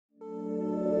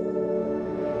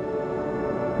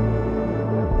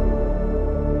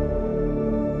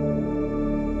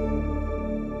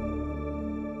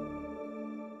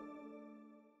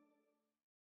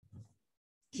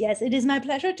Yes, it is my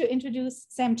pleasure to introduce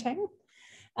Sam Cheng.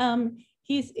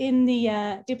 He's in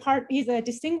the he's a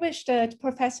distinguished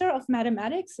professor of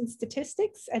mathematics and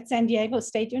statistics at San Diego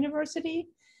State University,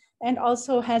 and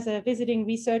also has a visiting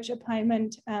research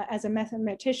appointment as a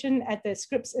mathematician at the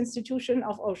Scripps Institution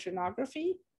of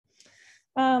Oceanography.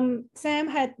 Sam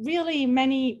had really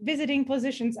many visiting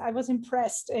positions. I was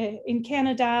impressed in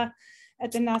Canada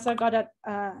at the NASA Goddard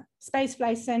Space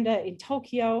Flight Center in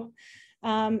Tokyo.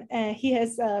 He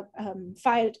has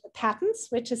filed patents,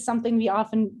 which is something we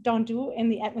often don't do in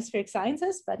the atmospheric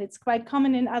sciences, but it's quite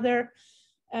common in other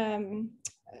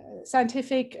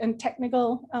scientific and technical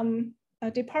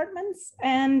departments.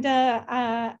 And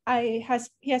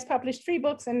he has published 3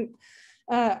 books and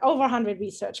over 100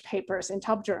 research papers in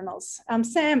top journals.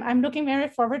 Sam, I'm looking very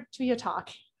forward to your talk.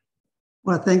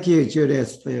 Well, thank you,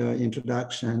 Judith, for your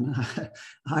introduction.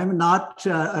 I'm not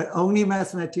only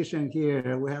mathematician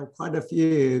here. We have quite a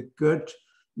few good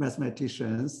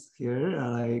mathematicians here,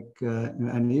 like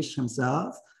Anish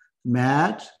himself,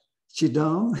 Matt,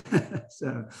 Chidong.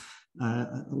 So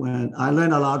when I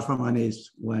learned a lot from Anish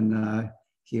when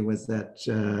he was at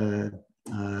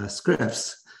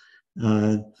Scripps.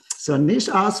 So Anish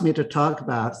asked me to talk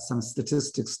about some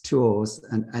statistics tools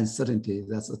and uncertainty.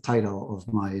 That's the title of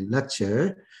my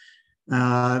lecture.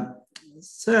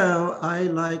 So I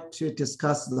like to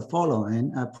discuss the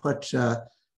following. I put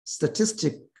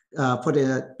put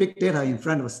a big data in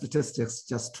front of statistics,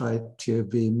 just try to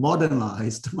be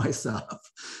modernized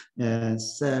myself. And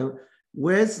so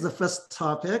with the first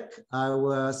topic, I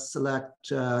will select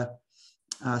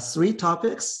 3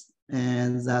 topics.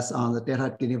 And that's on the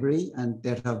data delivery and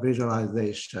data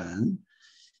visualization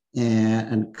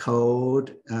and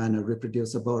code and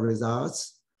reproducible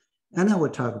results. And I will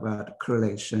talk about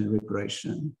correlation,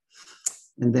 regression.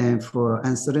 And then for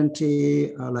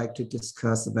uncertainty, I'd like to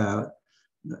discuss about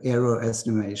error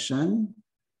estimation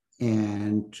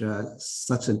and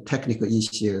certain technical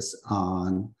issues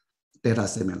on data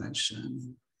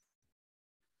simulation.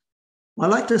 I'd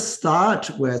like to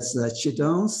start with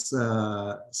Chidong's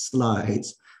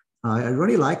slides. I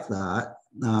really like that.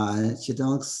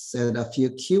 Chidong said a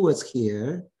few keywords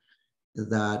here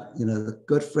that, the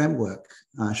good framework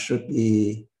should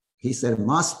be, he said,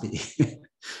 must be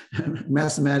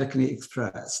mathematically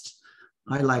expressed.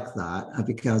 I like that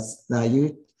because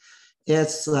the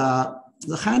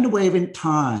hand waving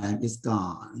time is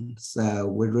gone. So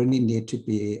we really need to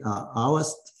be, our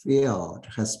field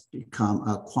has become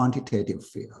a quantitative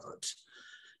field.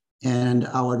 And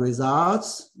our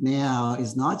results now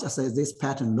is not just as this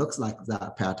pattern looks like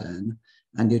that pattern,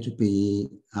 and need to be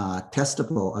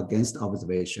testable against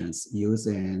observations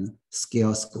using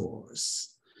scale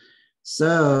scores.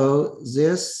 So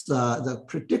this, the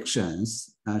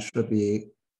predictions should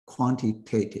be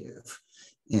quantitative.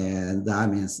 And that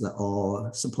means they're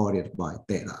all supported by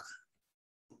data.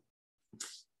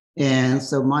 And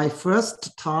so my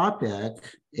first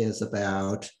topic is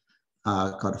about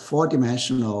called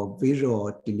 4-dimensional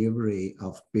visual delivery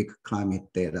of big climate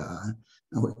data.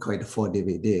 And we call it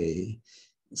 4DVD.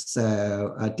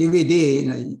 So a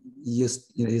DVD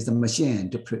is a machine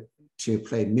to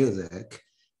play music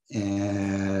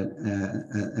and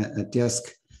a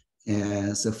disc.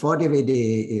 And so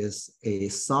 4DVD is a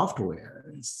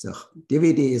software. So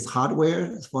DVD is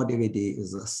hardware, 4DVD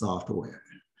is a software.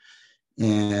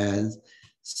 And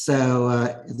so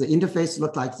the interface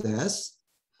looks like this.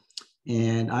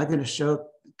 And I'm going to show a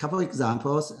couple of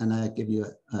examples and I give you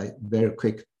a very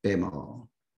quick demo.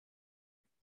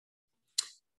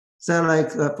 So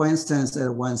like, for instance,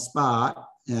 at one spot,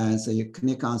 and so you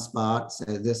click on spot, so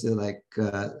this is like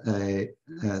a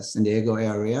San Diego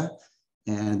area.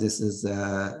 And this is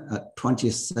a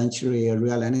 20th century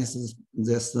real analysis,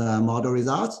 this model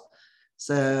results.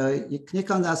 So you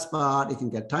click on that spot, you can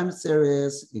get time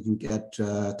series, you can get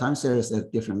time series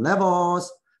at different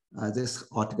levels. This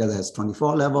altogether has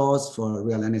 24 levels for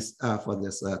real analysis, for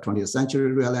this 20th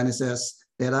century real analysis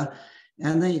data.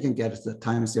 And then you can get the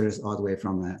time series all the way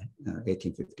from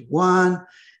 1851.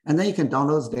 And then you can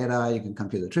download the data, you can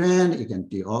compute the trend, you can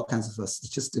do all kinds of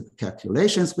statistical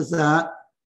calculations with that.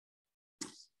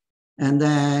 And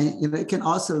then you can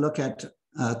also look at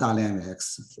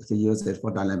dynamics to use it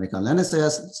for dynamic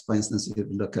analysis. For instance, you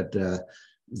look at the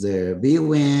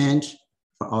V-wind,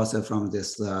 also from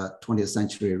this 20th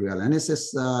century real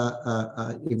analysis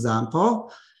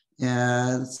example.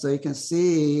 And so you can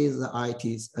see the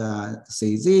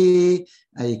ITCZ,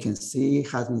 and you can see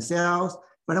Hadley cells.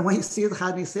 But when you see the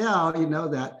Hadley cell, you know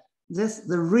that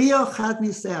the real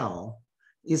Hadley cell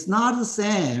is not the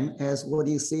same as what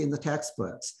you see in the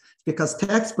textbooks. Because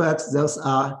textbooks, those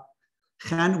are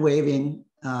hand-waving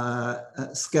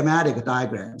schematic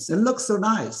diagrams. It looks so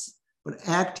nice, but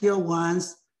actual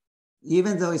ones,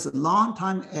 even though it's a long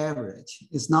time average,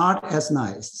 it's not as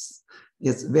nice.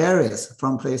 It varies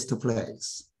from place to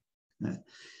place. Okay.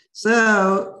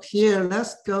 So here,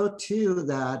 let's go to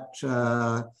that.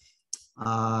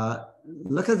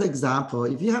 Look at the example.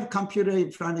 If you have a computer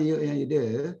in front of you and you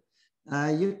do,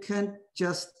 you can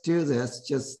just do this,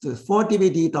 just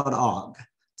 4dvd.org.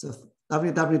 So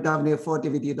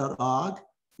www.4dvd.org,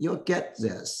 you'll get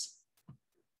this.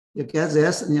 You get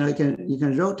this, and you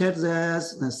can rotate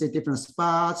this and see different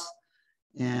spots,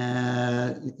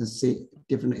 and you can see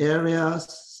different areas.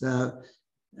 So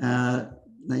then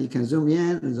you can zoom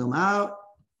in and zoom out.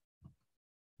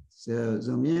 So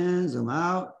zoom in, zoom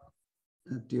out,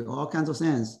 and do all kinds of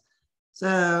things.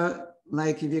 So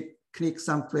like if you click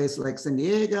someplace like San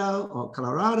Diego or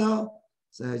Colorado,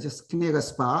 so just click a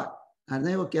spot, and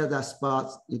then you'll get that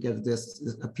spot. You get this,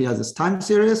 appears this time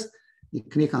series. You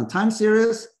click on time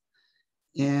series,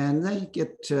 and then you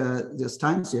get this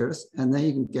time series, and then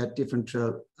you can get different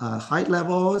height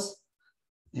levels.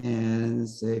 And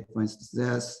say, for instance,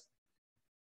 this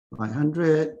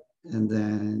 500, and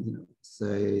then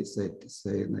say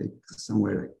like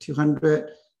somewhere like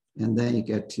 200, and then you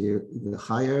get to the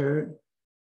higher,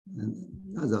 and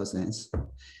those things.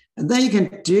 And then you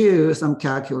can do some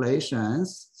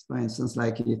calculations. For instance,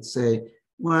 like you'd say,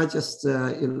 well, just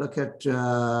you look at,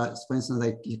 for instance,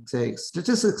 like you say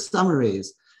statistical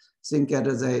summaries. So you can get,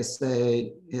 as they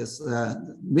say, is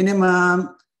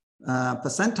minimum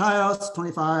percentiles,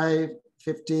 25,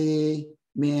 50,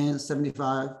 mean,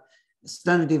 75,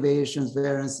 standard deviations,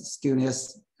 variance,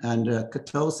 skewness, and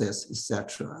kurtosis,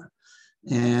 etc.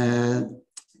 And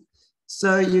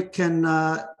so you can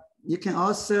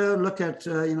also look at,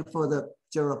 for the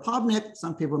general public,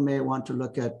 some people may want to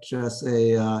look at,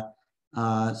 say,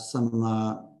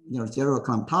 some, general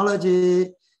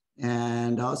climatology,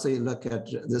 and also you look at,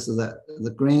 this is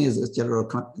the green is general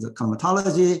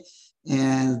climatology,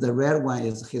 and the red one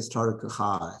is historical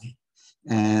high,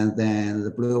 and then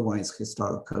the blue one is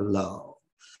historical low.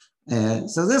 And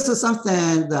so this is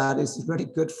something that is very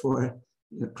good for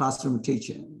classroom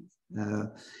teaching.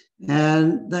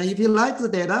 And then if you like the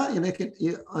data,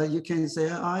 you can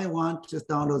say, I want to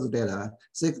download the data.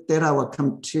 So the data will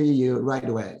come to you right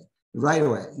away. I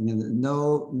mean,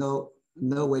 no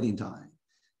waiting time.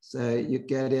 So you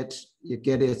get it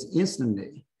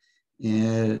instantly.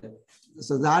 And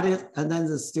so that is, and then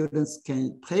the students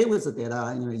can play with the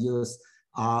data, use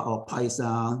R or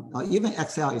Python or even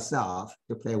Excel itself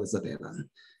to play with the data.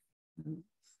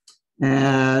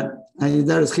 And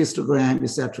there is histogram,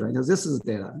 etc. This is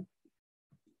data.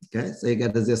 Okay, so you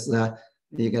get this,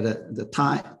 you get the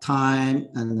time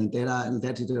and the data and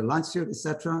latitude, longitude,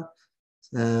 etc.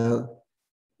 So,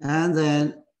 and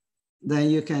then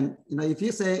you can, if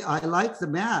you say, I like the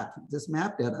map, this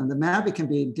map data, and the map, it can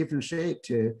be in different shape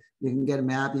too. You can get a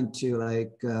map into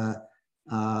like,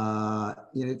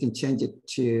 you can change it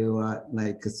to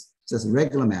like just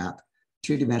regular map,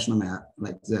 two-dimensional map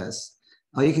like this.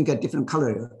 Or you can get different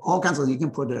color, all kinds of, you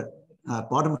can put a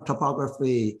bottom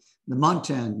topography, the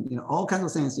mountain, all kinds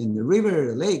of things in the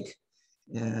river, lake,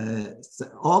 so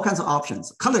all kinds of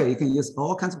options. Color, you can use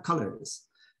all kinds of colors.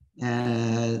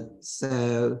 And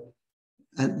so,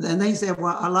 and then you say,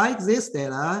 well, I like this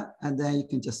data, and then you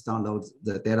can just download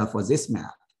the data for this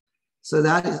map. So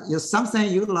that is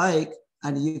something you like,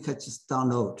 and you can just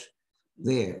download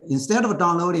there. Instead of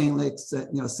downloading like,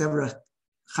 several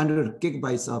hundred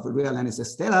gigabytes of real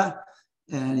analysis data,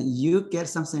 and you get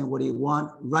something what you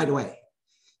want right away.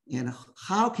 And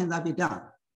how can that be done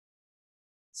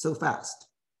so fast?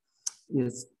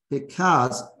 It's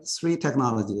because three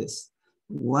technologies.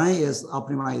 One is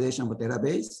optimization of a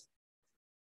database,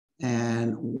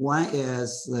 and one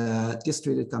is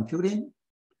distributed computing,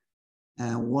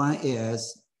 and one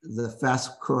is the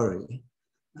fast query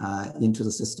into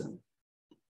the system.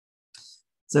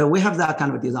 So we have that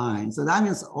kind of design. So that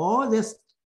means all this,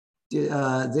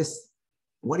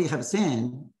 what you have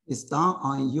seen is done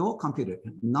on your computer,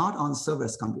 not on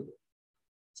server's computer.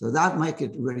 So that makes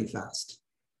it really fast.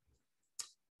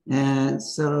 And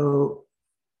so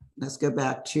let's get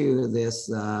back to this,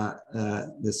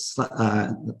 this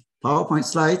PowerPoint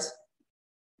slides.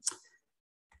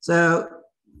 So,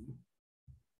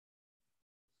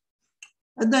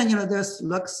 and then, this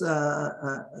looks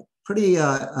pretty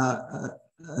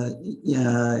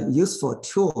useful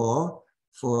tool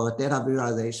for data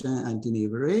visualization and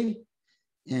delivery.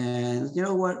 And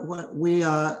what we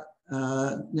are,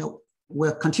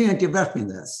 we're continuing developing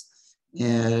this.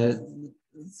 And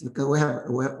because we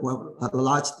have a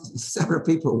large, several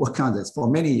people working on this for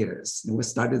many years. And we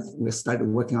started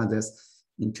working on this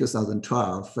in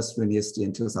 2012, first released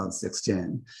in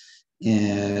 2016.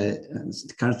 And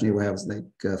currently we have like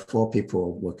 4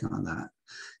 people working on that.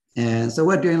 And so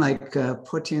we're doing like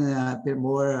putting a bit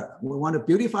more, we want to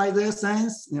beautify the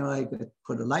science, you know, like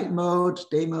put a light mode,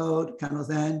 day mode kind of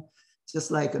thing.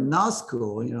 Just like a now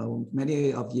school, you know,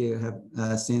 many of you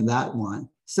have seen that one.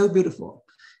 So beautiful.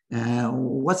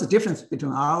 What's the difference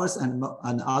between ours and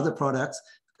other products?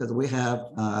 Because we have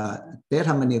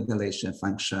data manipulation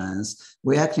functions.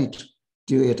 We actually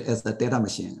do it as a data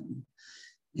machine.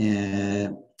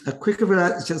 And a quick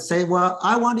just say, well,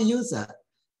 I want to use that.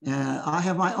 I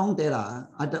have my own data.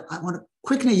 I want to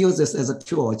quickly use this as a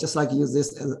tool, just like use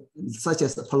this as, such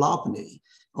as polyphony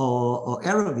or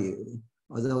error view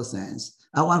or those things.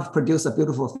 I want to produce a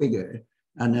beautiful figure.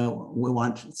 And we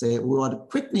want to say, we want to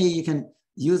quickly, you can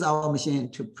use our machine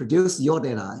to produce your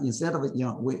data instead of, you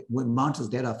know, we mount this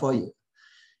data for you.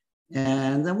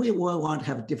 And then we will want to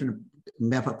have different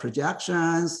map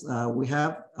projections. We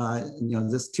have, you know,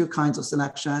 there's 2 kinds of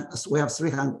selection. We have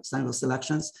 300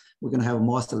 selections. We're going to have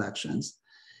more selections.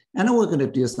 And then we're going to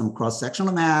do some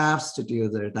cross-sectional maps to do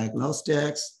the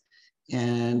diagnostics.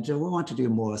 And we want to do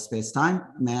more space-time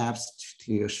maps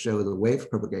to show the wave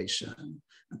propagation.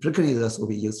 Particularly, this will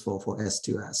be useful for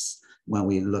S2S when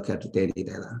we look at the daily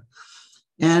data.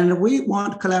 And we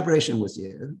want collaboration with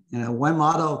you. You know, one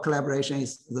model of collaboration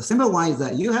is, the simple one is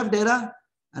that you have data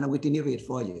and we deliver it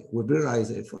for you. We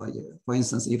visualize it for you. For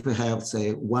instance, if we have,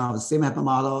 say, one of the CMAP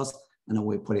models, and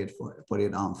we put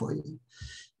it on for you.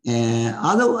 And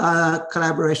other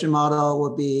collaboration model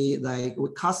would be like we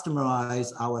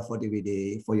customize our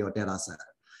 4DVD for your data set.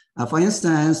 For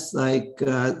instance, like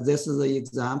this is the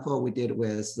example we did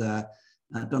with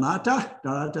Donata.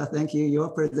 Donata, thank you. Your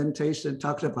presentation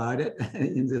talked about it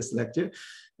in this lecture.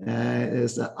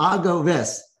 It's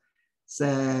ArgoVis.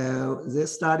 So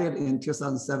this started in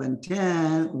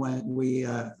 2017 when we,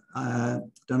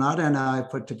 Donata and I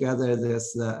put together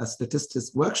this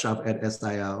statistics workshop at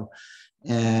SIO.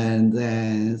 And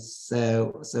then,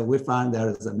 so we found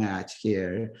there is a match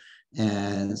here.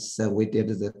 And so we did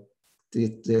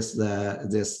this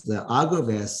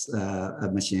ArgoVis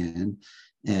machine.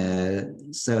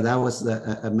 So that was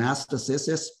a master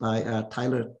thesis by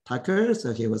Tyler Tucker.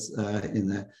 So he was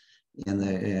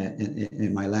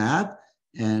in my lab,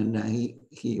 and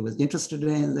he was interested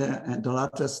in the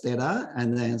Donata's data,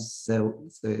 and then so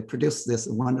he produced this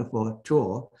wonderful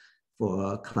tool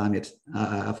for climate,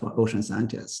 for ocean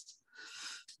scientists.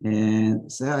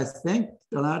 And so I think,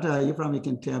 Donata, you probably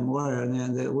can tell more. And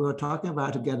then we were talking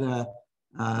about to get the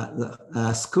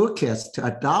school kids to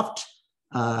adopt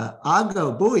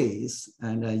Argo buoys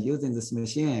and using this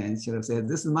machine, sort of say,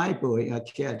 this is my buoy, a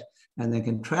kid, and they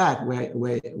can track where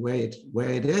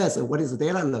it is, or what does the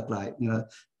data look like. You know,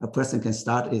 a person can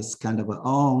start its kind of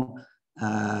own,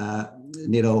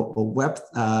 you know, web,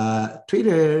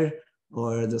 Twitter,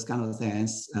 or those kind of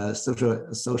things,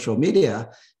 social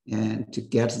media, and to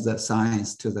get the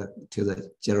science to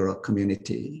the general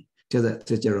community, to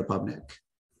the general public.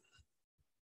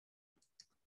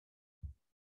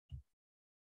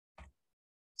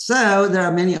 So there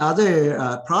are many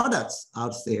other products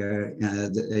out there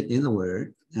in the world.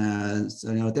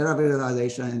 So, you know, data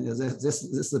visualization, this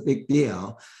is a big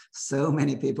deal. So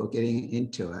many people getting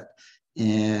into it.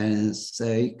 And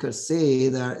so you could see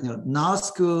that, you know, now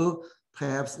school,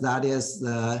 perhaps that is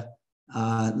the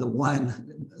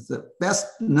best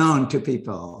known to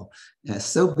people. It's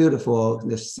so beautiful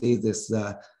to see this,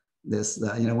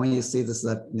 you know, when you see this,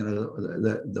 you know,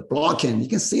 the blocking, you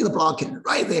can see the blocking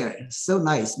right there. It's so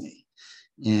nice, man.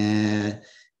 And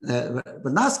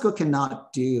but NASCO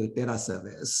cannot do data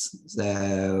service.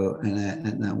 So, you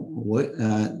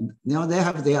know, they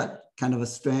have their kind of a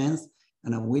strength,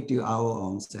 and we do our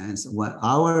own strengths. What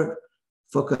our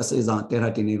focus is on data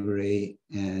delivery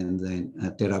and then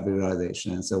data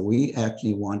visualization. So we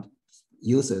actually want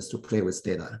users to play with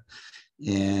data.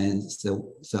 And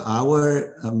so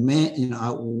our main, you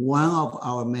know, one of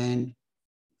our main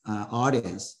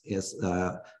audience is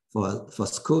for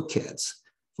school kids,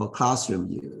 for classroom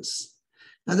use.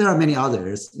 And there are many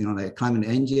others, you know, like Climate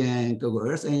Engine, Google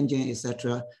Earth Engine,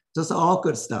 etc. Those are all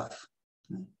good stuff.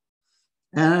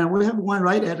 And we have one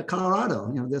right at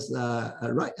Colorado, you know, this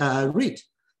READ.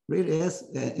 READ is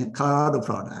a Colorado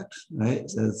product, right?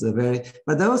 So it's a very,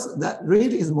 but that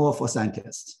READ is more for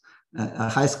scientists. A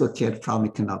high school kid probably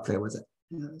cannot play with it.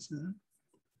 You know, so.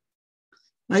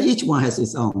 Each one has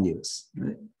its own use,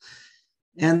 right?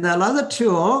 And another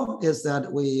tool is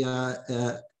that we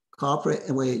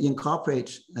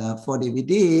incorporate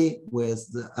 4DVD with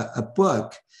a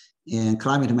book in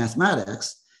climate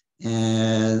mathematics.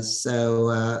 And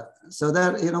so, so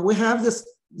that, we have this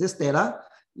data.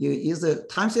 You use the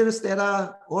time series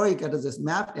data, or you get this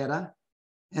map data.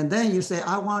 And then you say,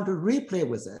 I want to replay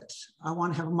with it. I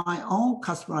want to have my own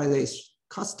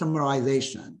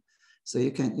customization. So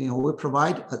you can, we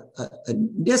provide a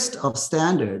list of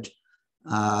standard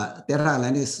data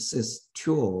analysis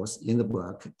tools in the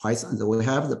book. Python, so we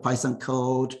have the Python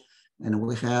code, and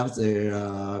we have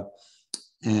the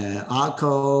R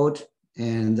code,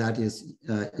 and that is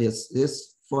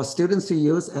for students to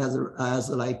use as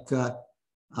like a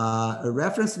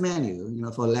reference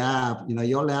menu, for lab,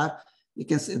 your lab. You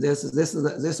can see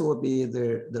this will be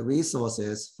the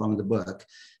resources from the book.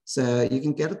 So you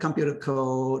can get a computer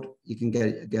code, you can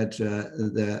get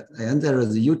and there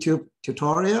is a YouTube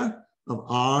tutorial of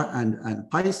R and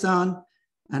Python.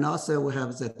 And also we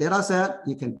have the data set.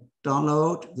 You can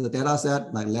download the data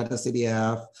set, like letter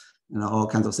CDF, all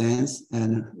kinds of things.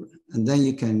 And then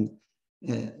you can,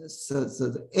 so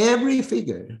every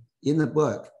figure in the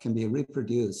book can be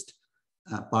reproduced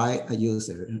by a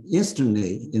user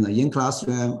instantly, in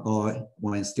classroom or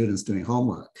when students doing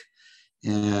homework.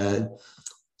 And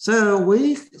so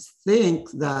we think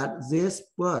that this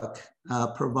book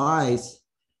provides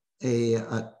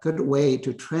a good way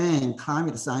to train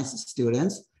climate science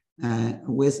students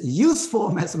with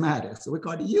useful mathematics. We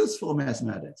call it useful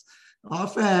mathematics.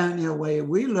 Often, when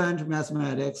we learned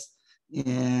mathematics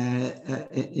in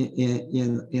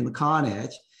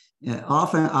college,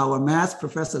 often our math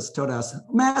professors told us,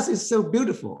 math is so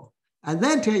beautiful, and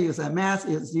then tell you that math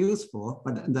is useful,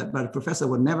 but the professor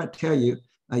would never tell you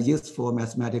a useful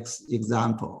mathematics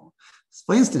example.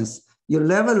 For instance, you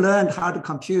never learned how to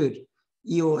compute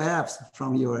EOFs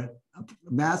from your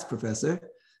math professor,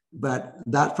 but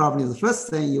that probably is the first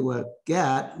thing you will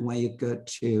get when you go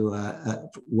to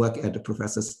work at the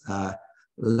professor's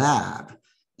lab.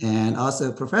 And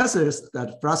also professors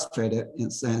got frustrated in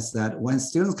the sense that when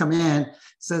students come in,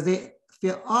 so they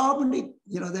feel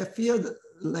they feel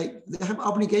like they have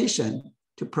obligation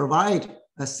to provide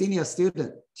a senior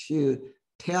student to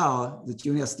tell the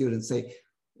junior student, say,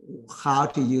 how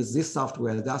to use this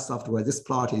software, that software, this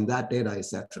plotting, that data,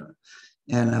 etc.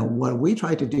 And what we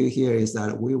try to do here is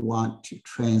that we want to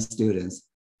train students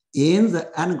in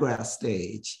the undergrad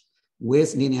stage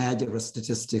with linear algebra,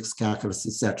 statistics, calculus,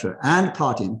 etc., and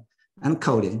plotting and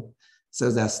coding, so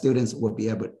that students will be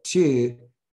able to,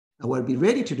 will be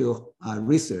ready to do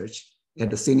research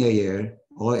at the senior year,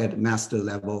 or at master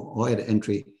level, or at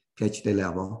entry PhD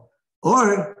level,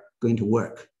 or going to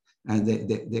work. And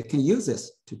they can use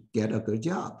this to get a good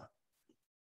job.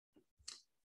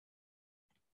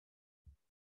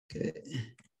 Okay.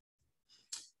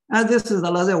 And this is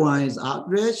another one, is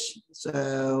outreach.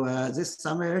 So this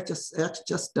summer just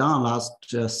done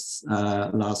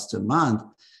last month.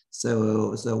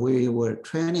 So we were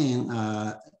training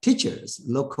teachers,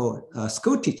 local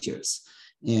school teachers,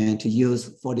 and to use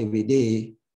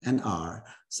 4DVD and R.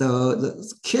 So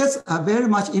the kids are very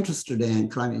much interested in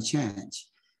climate change,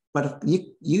 but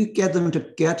you get them to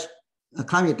get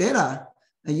climate data,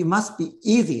 and you must be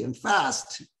easy and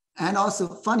fast, and also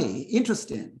funny,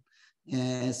 interesting,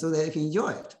 and so they can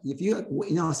enjoy it. If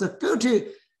so go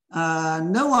to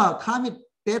NOAA climate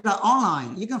data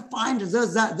online, you can find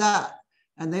this, that,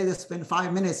 and they just spend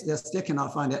 5 minutes, they still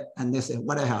cannot find it, and they say,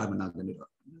 what the hell am I not going to do?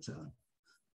 So,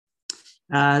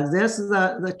 this is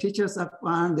the teachers have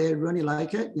found, they really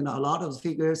like it. A lot of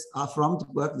figures are from the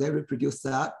book, they reproduce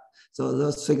that. So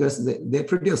those figures, they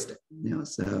produced it,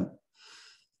 so.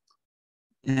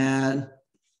 And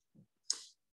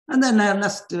then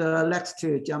let's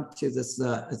jump to this,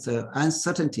 it's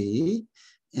uncertainty.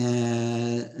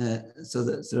 And so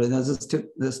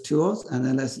there's tools, and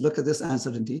then let's look at this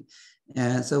uncertainty.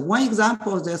 And so one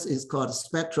example of this is called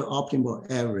spectral optimal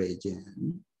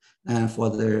averaging. And so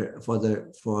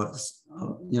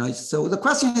the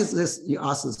question is this, you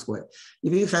ask this way: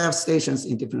 if you have stations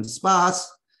in different spots,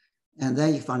 and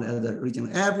then you find the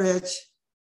regional average,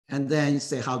 and then you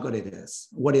say how good it is.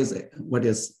 What is it? What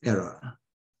is error?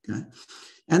 Okay.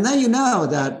 And then you know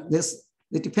that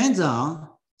it depends on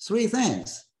 3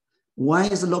 things.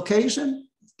 One is the location,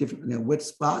 different, which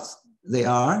spots they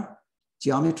are,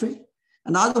 geometry.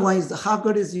 Another one is how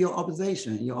good is your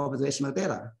observation, your observational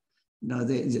data.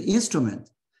 The instrument,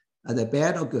 are they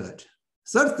bad or good?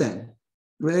 Third thing,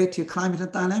 related to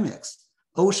climate dynamics.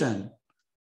 Ocean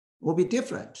will be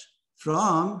different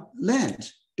from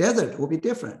land. Desert will be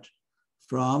different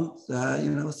from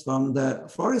from the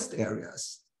forest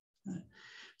areas.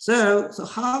 So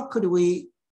how could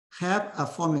we have a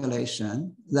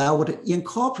formulation that would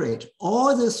incorporate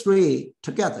all the three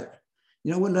together.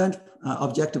 We learned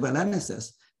objective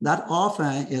analysis. That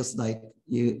often is like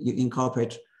you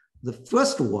incorporate the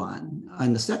first one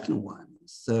and the second one.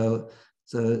 So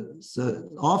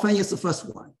often it's the first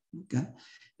one, okay?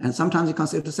 And sometimes you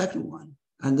consider the second one.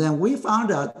 And then we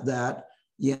found out that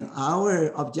in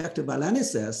our objective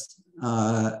analysis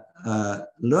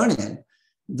learning,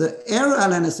 the error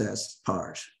analysis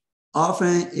part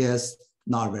often is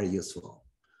not very useful.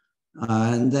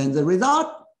 And then the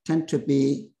result tend to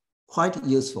be quite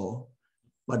useful,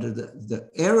 but the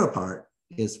error part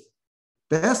is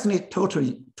basically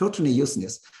totally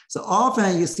useless. So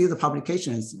often you see the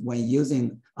publications when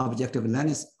using objective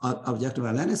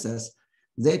analysis,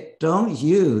 they don't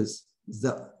use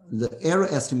the error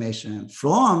estimation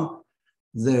from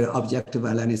the objective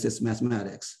analysis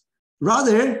mathematics.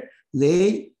 Rather,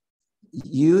 they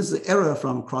use the error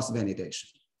from cross-validation.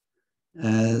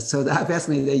 So that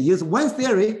basically they use one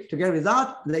theory to get a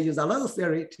result. They use another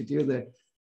theory to do the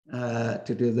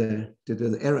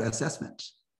error assessment.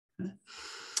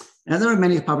 And there are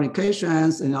many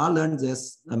publications, and I learned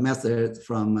this method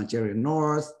from Jerry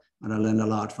North, and I learned a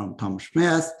lot from Tom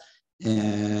Smith.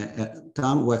 And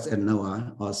Tom works at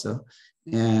NOAA also.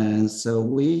 And so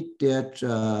we did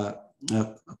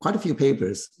quite a few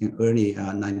papers in early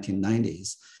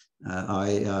 1990s.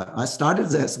 I started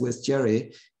this with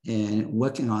Jerry and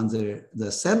working on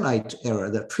the satellite error,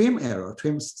 the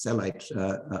TRIM satellite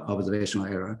observational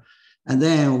error. And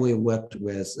then we worked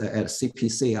with at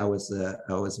CPC. I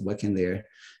was working there,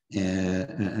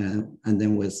 and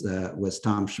then with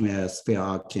Tom Schmidt, Phil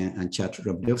Arkin, and Chet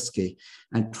Robdowski,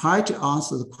 and try to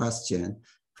answer the question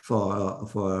for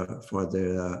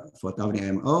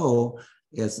WMO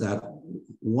is that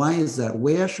one is that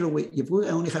where should we, if we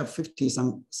only have 50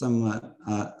 some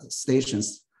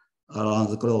stations around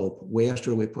the globe, where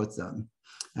should we put them?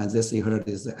 And this you heard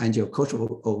is the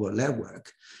angio-cultural overlap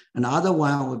work. Another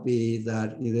one would be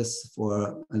that it is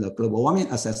for the global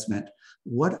warming assessment.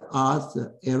 What are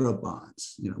the error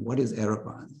bands? What is error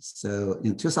bands? So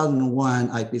in 2001,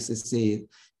 IPCC,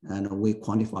 and we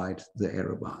quantified the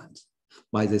error bands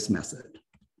by this method.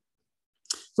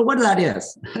 So what that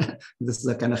is, this is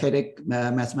a kind of headache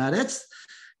mathematics.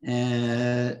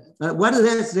 But what it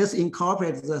is, this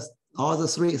incorporates all the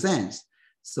three things.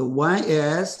 So one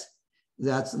is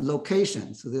that's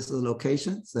location. So this is a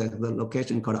location, so the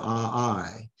location called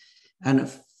RI. And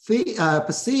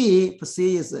Psi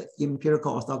is the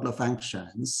empirical orthogonal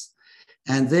functions.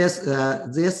 And this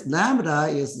lambda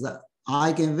is the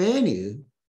eigenvalue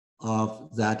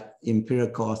of that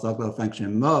empirical orthogonal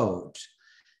function mode.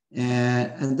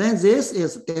 And then this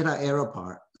is data error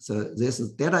part. So this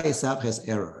is data itself has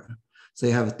error. So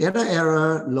you have data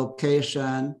error,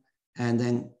 location, and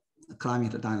then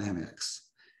climate dynamics.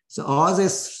 So all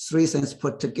these three things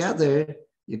put together,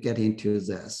 you get into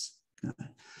this.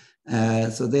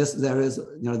 So this is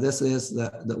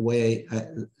the way.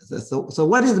 So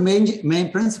what is the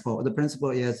main principle? The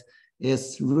principle is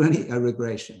really a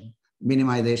regression,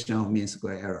 minimization of mean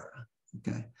square error.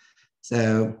 Okay,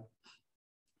 so.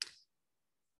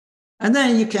 And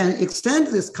then you can extend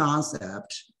this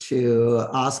concept to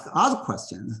ask other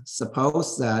questions.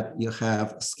 Suppose that you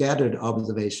have scattered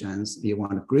observations. You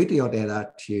want to grid your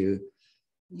data to,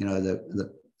 the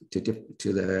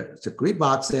grid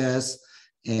boxes,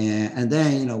 and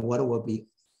then what will be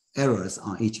errors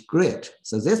on each grid.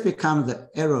 So this becomes the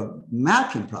error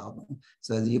mapping problem.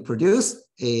 So you produce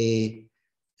a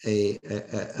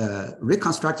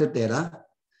reconstructed data.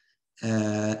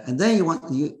 And then at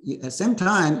the same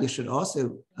time, you should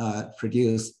also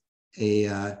produce a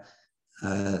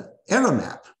error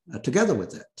map together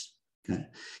with it. Okay,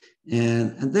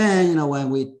 and then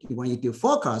when you do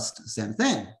forecast, same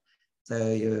thing. So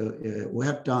we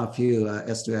have done a few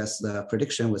S2S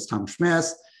prediction with Tom Schmidt,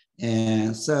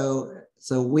 and so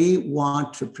we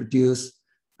want to produce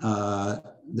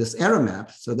this error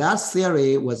map. So that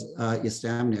theory was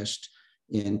established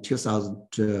in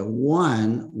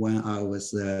 2001, when I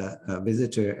was a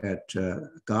visitor at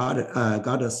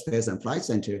Goddard Space and Flight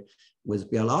Center with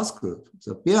Bill Loss Group.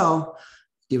 So Bill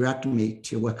directed me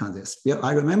to work on this. Bill,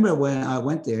 I remember when I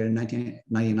went there in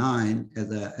 1999 as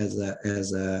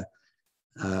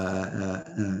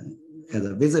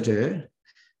a visitor,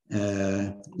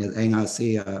 as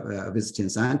NRC visiting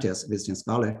scientist, visiting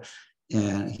scholar,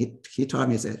 and he told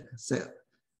me, said,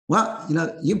 well,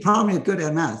 you're probably good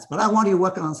at math, but I want you to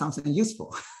work on something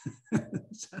useful.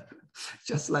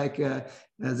 Just like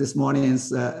this morning's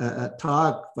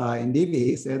talk by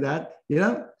Nivi said that,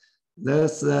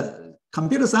 Those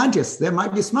computer scientists, they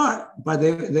might be smart, but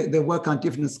they work on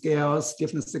different scales,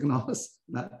 different signals.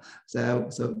 So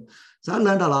I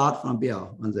learned a lot from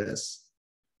Bill on this.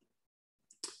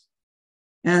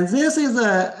 And this is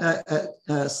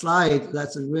a slide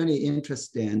that's really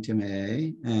interesting to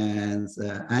me. And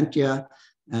Antje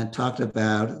talked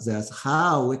about that's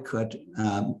how we could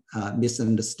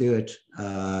misunderstood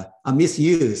or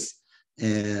misuse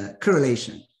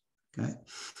correlation. Okay.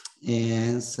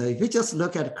 And so if you just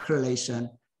look at correlation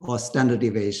or standard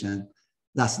deviation,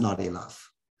 that's not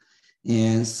enough.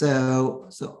 And so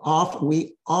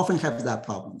we often have that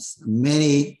problems.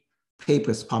 Many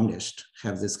papers published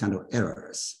have this kind of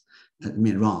errors,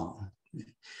 wrong.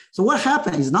 So what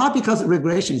happened is not because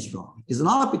regression is wrong. It's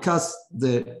not because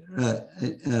the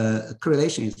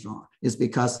correlation is wrong. It's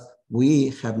because we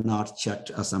have not checked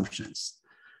assumptions.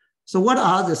 So what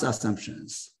are these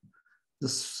assumptions?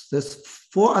 There's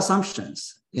 4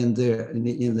 assumptions in the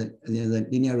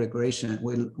linear regression.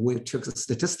 We took a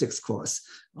statistics course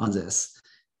on this.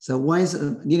 So one is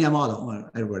a linear model. Well,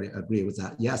 everybody agree with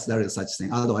that. Yes, there is such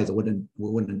thing. Otherwise, we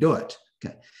wouldn't do it.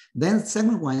 Okay. Then the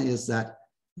second one is that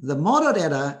the model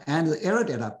data and the error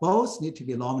data both need to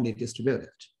be normally distributed,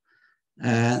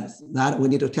 and that we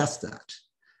need to test that.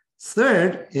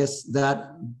 Third is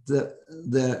that the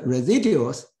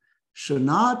residuals should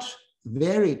not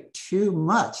vary too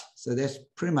much. So there's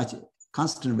pretty much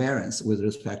constant variance with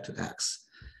respect to X.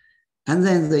 And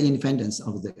then the independence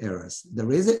of the errors. The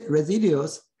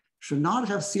residuals should not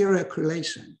have serial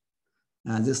correlation.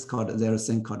 This is called, there's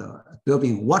a thing called a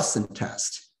Durbin-Watson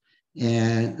test.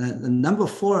 And number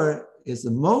 4 is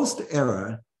the most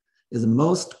error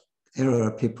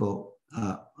people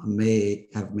may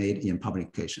have made in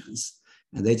publications.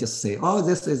 And they just say, oh,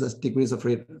 this is a degrees of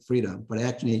freedom. But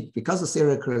actually, because of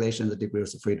serial correlation, the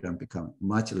degrees of freedom become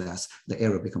much less, the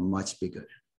error become much bigger.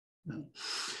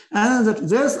 And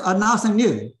there's nothing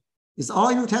new. It's all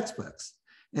in the textbooks,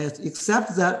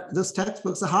 except that those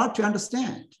textbooks are hard to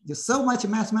understand. There's so much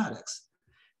mathematics.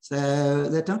 So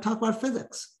they don't talk about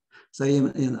physics. So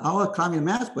in our climate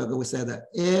math book, we say that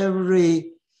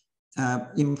every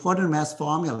important math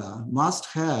formula must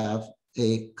have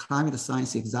a climate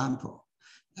science example.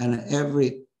 And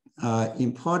every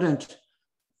important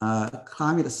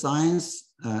climate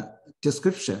science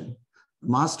description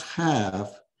must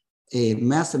have a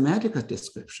mathematical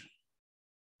description.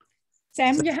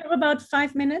 Sam, you have about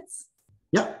 5 minutes.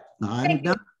 Yeah, I'm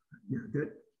done. Yeah,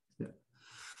 good. Yeah.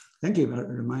 Thank you for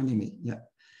reminding me. Yeah.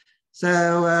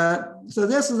 So, so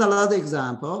this is another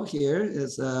example here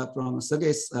is from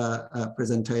Sergey's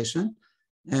presentation.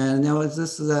 And there was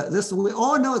this we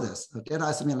all know this data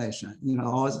assimilation. You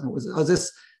know,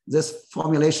 this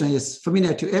formulation is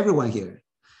familiar to everyone here.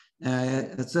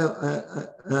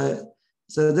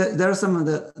 So there are some of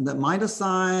the minus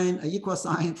sign, equal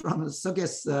sign from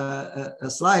Sergey's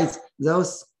slides.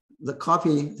 Those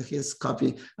his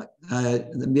copy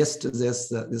missed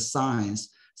this signs.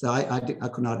 So I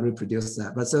could not reproduce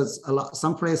that. But so it's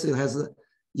some places it has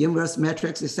inverse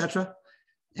metrics, etc.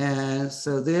 And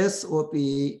so this will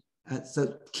be,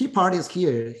 so key part is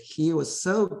here. He was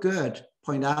so good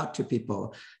point out to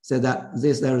people, so that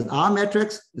there is R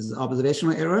metrics, is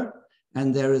observational error,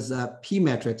 and there is a P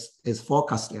metrics, is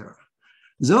forecast error.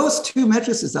 Those 2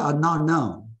 matrices are not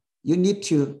known. You need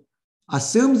to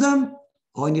assume them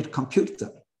or you need to compute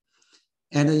them.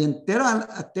 And in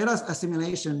data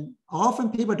assimilation,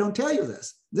 often people don't tell you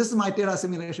this. This is my data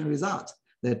assimilation result.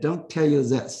 They don't tell you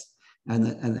this.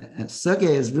 And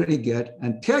Sergey is really good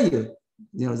and tell you,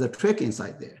 the trick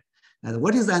inside there. And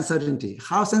what is the uncertainty?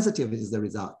 How sensitive is the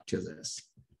result to this?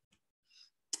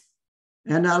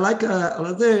 And I like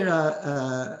another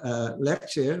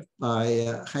lecture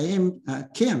by Haim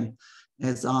Kim.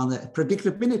 It's on the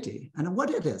predictability and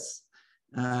what it is.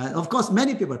 Of course,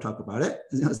 many people talk about it.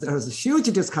 There was a huge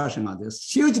discussion on this,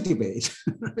 huge debate.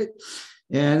 Right?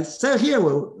 And so here,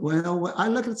 when I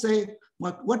look and say,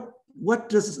 what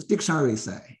does the dictionary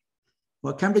say?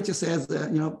 Well, Cambridge says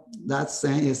that, that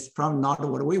saying is probably not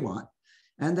what we want.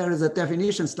 And there is a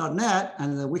definitions.net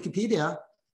and the Wikipedia,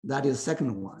 that is the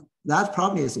second one. That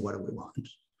probably is what we want.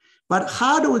 But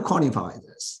how do we quantify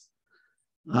this?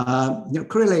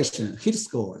 Correlation, hit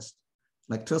scores,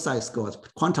 like Tercite scores,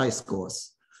 quantized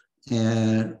scores,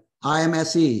 and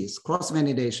IMSEs,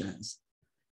 cross-validations.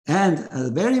 And a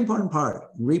very important part,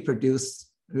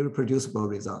 reproducible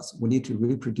results. We need to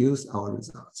reproduce our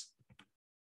results.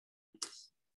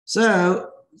 So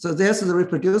this is the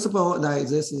reproducible, like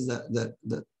this is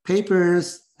the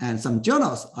papers and some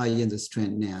journals are in this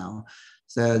trend now.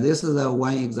 So this is the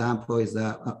one example is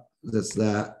the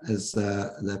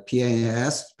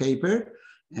PNAS paper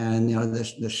And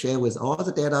the share with all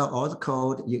the data, all the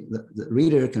code, the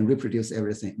reader can reproduce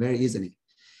everything very easily.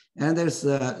 And there's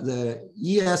the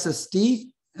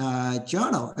ESSD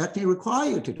journal actually require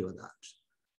you to do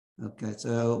that. Okay,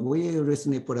 so we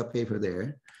recently put a paper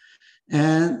there.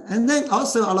 And then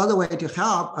also another way to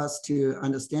help us to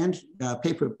understand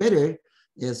paper better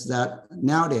is that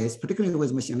nowadays, particularly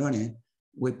with machine learning,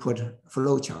 we put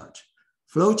flowchart.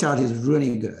 Flowchart is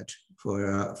really good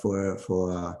for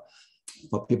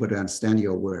people to understand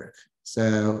your work.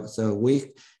 So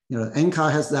we,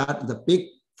 NCAR has that, the big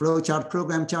flowchart,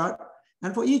 program chart,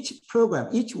 and for each program,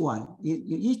 each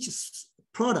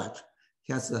product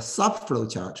has a sub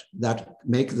flowchart that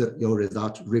make your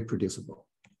result reproducible.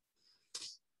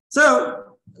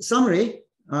 So summary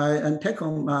and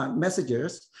take-home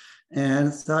messages,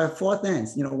 and so I have 4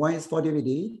 things. One is for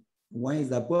DVD, one is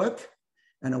the book,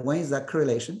 and one is the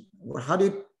correlation. How do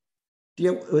you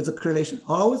deal with the correlation?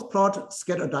 Always plot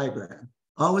scatter diagram.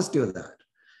 Always do that,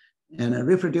 and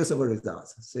reproducible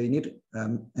results. So you need to.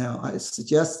 I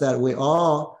suggest that we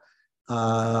all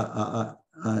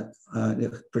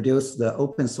produce the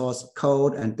open source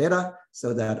code and data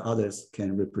so that others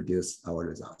can reproduce our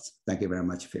results. Thank you very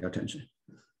much for your attention.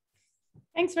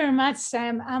 Thanks very much,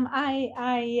 Sam.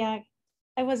 I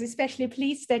was especially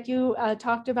pleased that you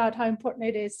talked about how important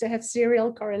it is to have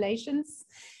serial correlations.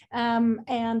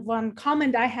 And one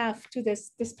comment I have to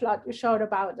this plot you showed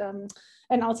about,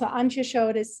 and also Antje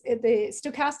showed, is the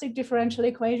stochastic differential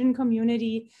equation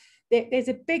community. There's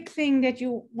a big thing that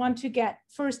you want to get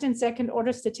first and second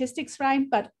order statistics right,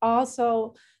 but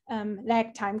also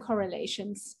lag time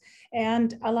correlations.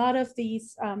 And a lot of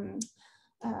these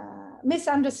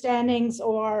misunderstandings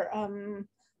or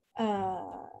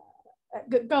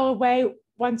go away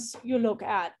once you look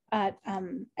at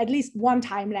least one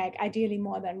time lag, ideally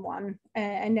more than one.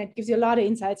 And that gives you a lot of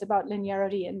insights about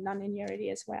linearity and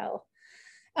nonlinearity as well.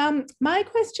 My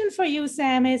question for you,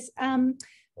 Sam, is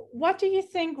what do you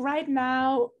think right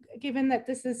now, given that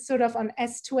this is sort of on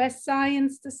S2S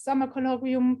science, the summer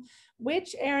colloquium,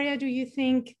 which area do you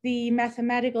think the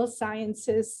mathematical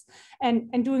sciences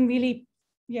and doing really,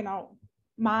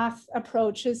 math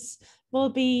approaches will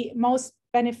be most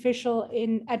beneficial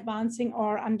in advancing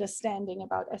our understanding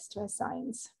about S2S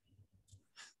science?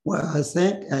 Well, I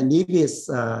think Nivi's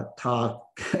talk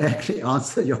actually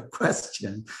answered your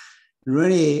question.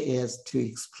 Really is to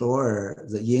explore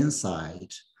the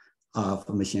inside of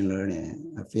machine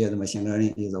learning. I feel the machine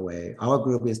learning is a way. Our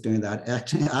group is doing that.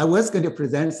 Actually, I was going to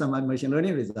present some machine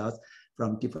learning results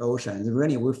from deep oceans.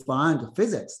 Really, we find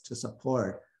physics to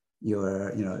support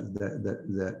your,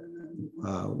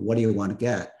 what do you want to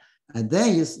get? And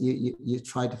then you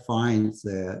try to find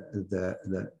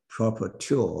the proper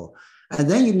tool. And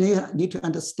then you need to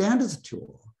understand the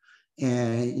tool.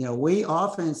 And we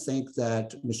often think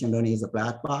that machine learning is a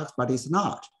black box, but it's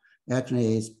not.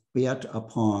 Actually, it's built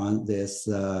upon this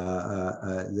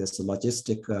this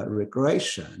logistic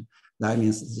regression. That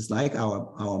means it's like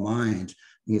our mind.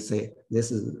 You say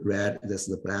this is red, this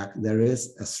is black. There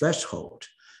is a threshold,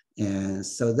 and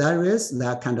so there is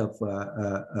that kind of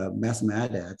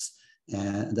mathematics,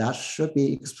 and that should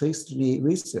be explicitly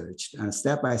researched and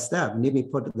step by step. Maybe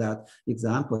put that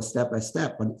example step by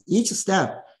step, but each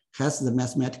step has the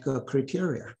mathematical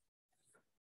criteria.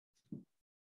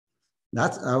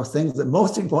 That's, I think, the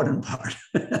most important part.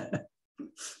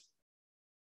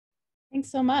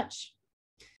 Thanks so much.